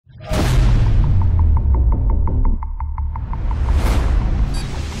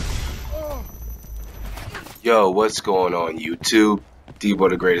Yo, what's going on YouTube? Debo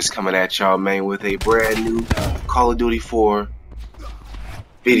the Greatest coming at y'all, man, with a brand new Call of Duty 4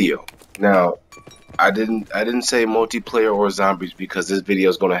 video. Now, I didn't say multiplayer or zombies because this video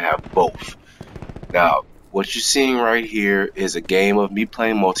is gonna have both. Now, what you're seeing right here is a game of me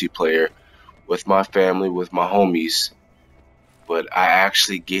playing multiplayer with my family, with my homies. But I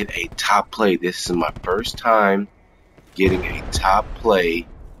actually get a top play. This is my first time getting a top play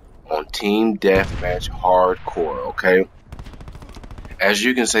on Team Deathmatch Hardcore, okay? As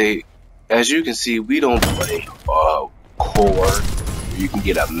you can see, we don't play core where you can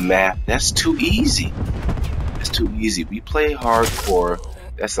get a map. That's too easy. That's too easy. We play hardcore.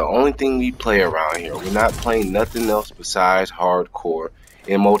 That's the only thing we play around here. We're not playing nothing else besides hardcore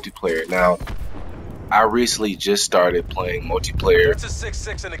in multiplayer. Now, I recently just started playing multiplayer. It's a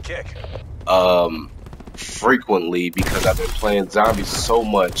 6-6 and a kick. Frequently because I've been playing zombies so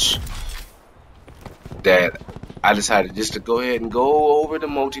much that I decided just to go ahead and go over the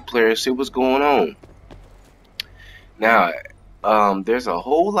multiplayer and see what's going on. Now, there's a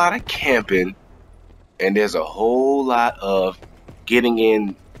whole lot of camping and there's a whole lot of getting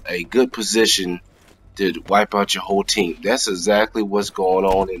in a good position to wipe out your whole team. That's exactly what's going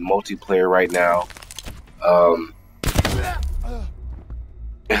on in multiplayer right now.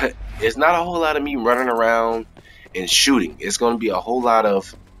 It's not a whole lot of me running around and shooting. It's going to be a whole lot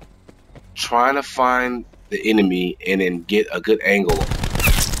of trying to find the enemy and then get a good angle.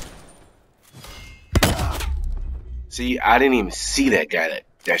 See, I didn't even see that guy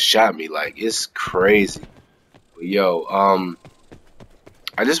that shot me. Like, it's crazy. But yo,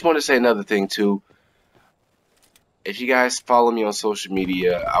 I just want to say another thing too. If you guys follow me on social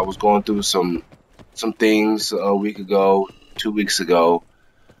media, I was going through some things a week ago, 2 weeks ago.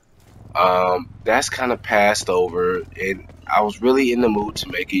 That's kind of passed over, and I was really in the mood to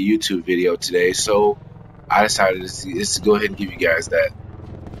make a YouTube video today, so I decided to go ahead and give you guys that.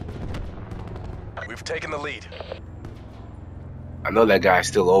 We've taken the lead. I know that guy's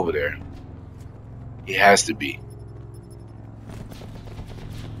still over there. He has to be.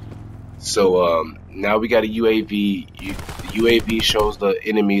 So now we got a UAV. The UAV shows the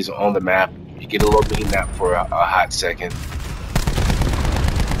enemies on the map. You get a little mini map for a hot second.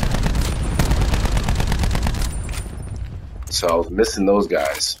 So I was missing those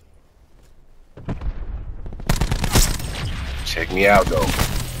guys. Check me out though.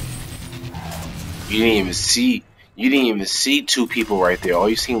 You didn't even see two people right there. All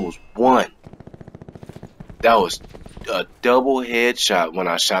you seen was one. That was a double headshot when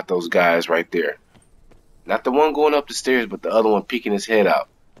I shot those guys right there. Not the one going up the stairs, but the other one peeking his head out.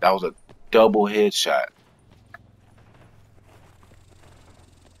 That was a double headshot.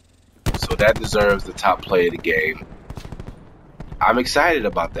 So that deserves the top play of the game. I'm excited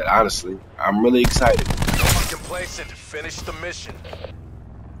about that, honestly. I'm really excited. Don't be complacent. Finish the mission.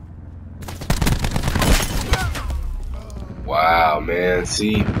 Wow, man.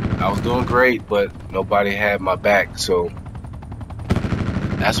 See, I was doing great, but nobody had my back, so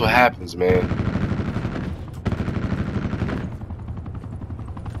that's what happens, man.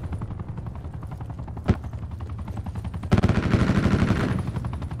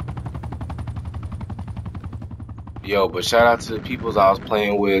 Yo, but shout out to the peoples I was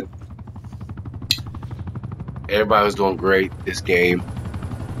playing with. Everybody was doing great this game.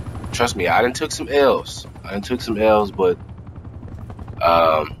 Trust me, I done took some L's. But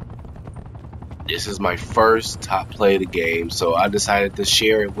this is my first top play of the game, so I decided to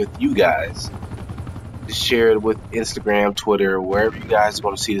share it with you guys. Just share it with Instagram, Twitter, wherever you guys are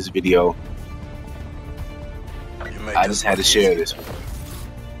going to see this video. I just had to share this with you.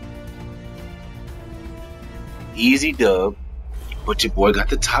 Easy dub, but your boy got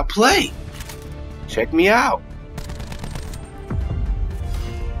the top play. Check me out.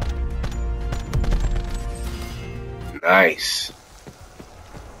 Nice.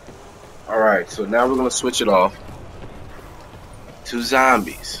 Alright, so now we're gonna switch it off to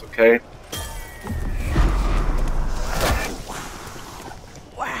zombies, okay?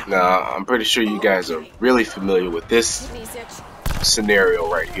 Now, I'm pretty sure you guys are really familiar with this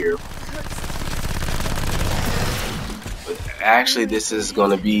scenario right here. Actually, this is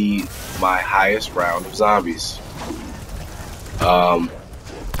gonna be my highest round of zombies.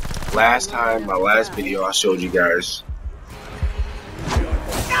 Last time, my last video, I showed you guys.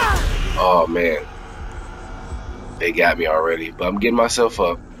 Oh man, they got me already, but I'm getting myself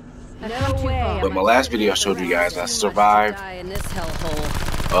up. But my last video, I showed you guys I survived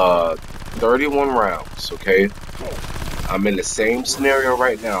 31 rounds. Okay, I'm in the same scenario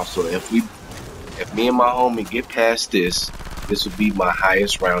right now. So if me and my homie get past this would be my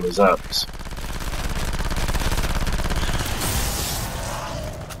highest round of zombies.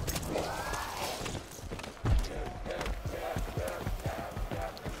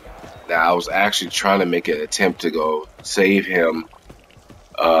 Now, I was actually trying to make an attempt to go save him.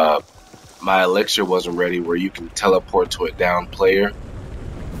 My elixir wasn't ready where you can teleport to a down player.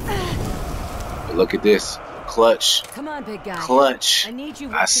 But look at this. Clutch. Come on, big guy. Clutch. I need you.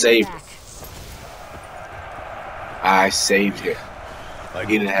 I saved him. I saved him.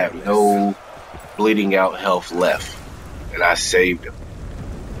 He didn't have no bleeding out health left. And I saved him.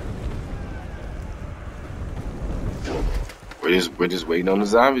 We're just waiting on the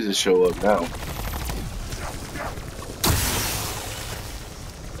zombies to show up now.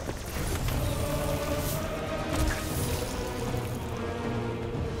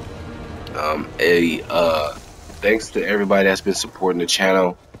 Thanks to everybody that's been supporting the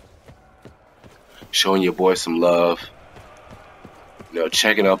channel, showing your boy some love, you know,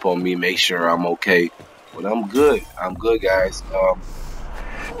 checking up on me, make sure I'm okay. But I'm good, guys.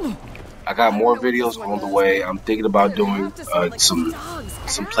 I got more videos on the way. I'm thinking about doing some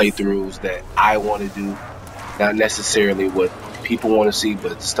playthroughs that I want to do, not necessarily what people want to see,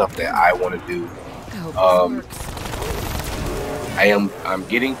 but stuff that I want to do. I'm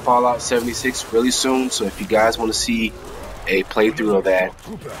getting Fallout 76 really soon, so if you guys want to see a playthrough of that,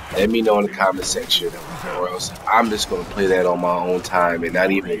 let me know in the comment section, or else I'm just going to play that on my own time and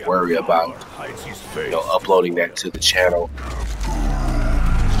not even worry about, you know, uploading that to the channel,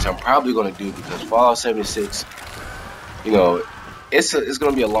 which I'm probably going to do, because Fallout 76, you know, it's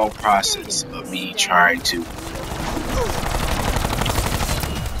going to be a long process of me trying to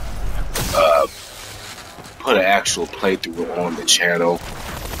put an actual playthrough on the channel,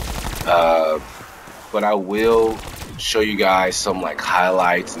 but I will show you guys some like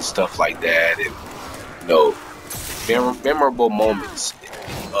highlights and stuff like that, and you know, memorable moments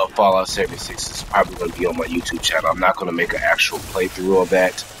of Fallout 76 is probably going to be on my YouTube channel. I'm not going to make an actual playthrough of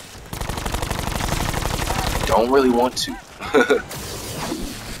that. Don't really want to.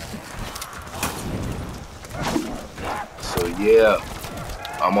 So yeah,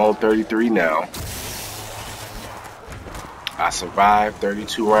 I'm on 33 now. I survived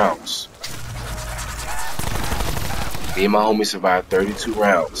 32 rounds. Me and my homie survived 32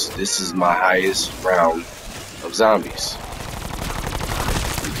 rounds. This is my highest round of zombies.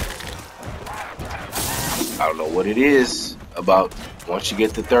 I don't know what it is about once you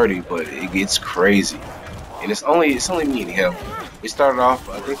get to 30, but it gets crazy. And it's only me and him. We started off,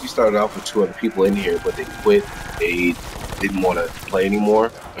 I think we started off with 2 other people in here, but they quit. They didn't want to play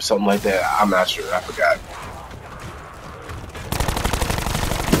anymore or something like that. I'm not sure. I forgot.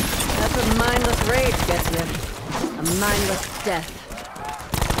 That's what mindless rage gets you. A mindless death.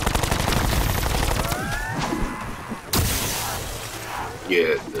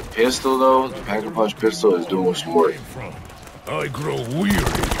 Yeah, the pistol though, the Pack-a-Punch pistol is doing some work. I grow weary of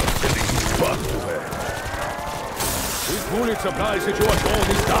sending these bugs to her. This bullet supply situation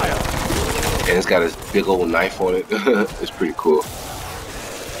is dire. And it's got a big old knife on it. It's pretty cool.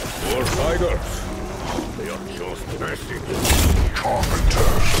 More fighters. They are just messing.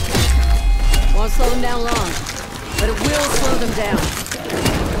 Carpenters. Won't slow them down long, but it will slow them down.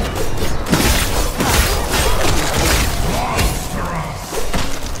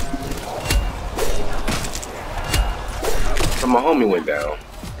 So my homie went down.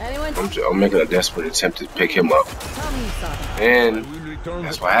 I'm making a desperate attempt to pick him up. And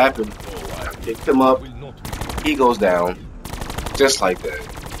that's what happened. I picked him up. He goes down. Just like that.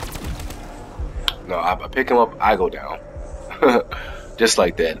 No, I pick him up, I go down. Just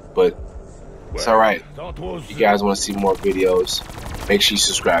like that. But it's alright. If you guys want to see more videos, make sure you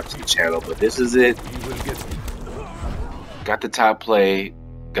subscribe to the channel. But this is it. Got the top play.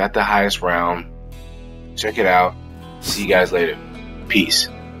 Got the highest round. Check it out. See you guys later. Peace.